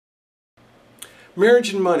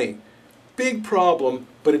Marriage and money. Big problem,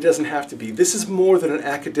 but it doesn't have to be. This is more than an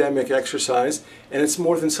academic exercise, and it's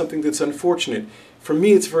more than something that's unfortunate. For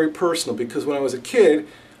me, it's very personal, because when I was a kid,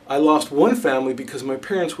 I lost one family because my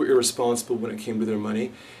parents were irresponsible when it came to their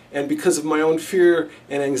money, and because of my own fear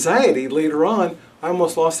and anxiety later on, I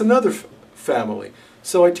almost lost another family.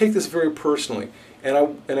 So I take this very personally, and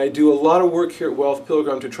I do a lot of work here at Wealth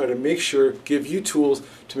Pilgrim to try to make sure, give you tools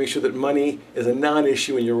to make sure that money is a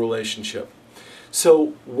non-issue in your relationship. So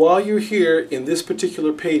while you're here in this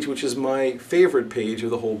particular page, which is my favorite page of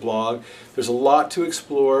the whole blog, there's a lot to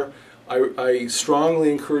explore. I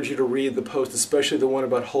strongly encourage you to read the post, especially the one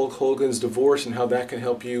about Hulk Hogan's divorce and how that can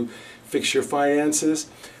help you fix your finances.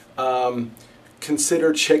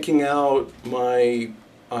 Consider checking out I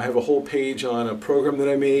have a whole page on a program that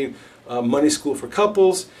I made, Money School for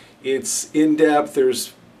Couples. It's in-depth.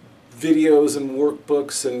 There's videos and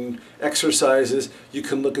workbooks and exercises. You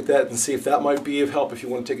can look at that and see if that might be of help if you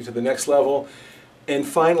want to take it to the next level. And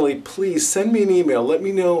finally, please send me an email. Let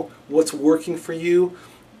me know what's working for you,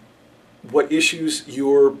 what issues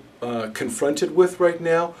you're confronted with right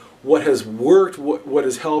now, what has worked, what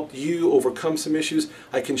has helped you overcome some issues.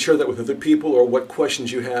 I can share that with other people, or what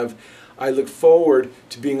questions you have. I look forward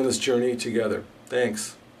to being on this journey together.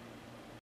 Thanks.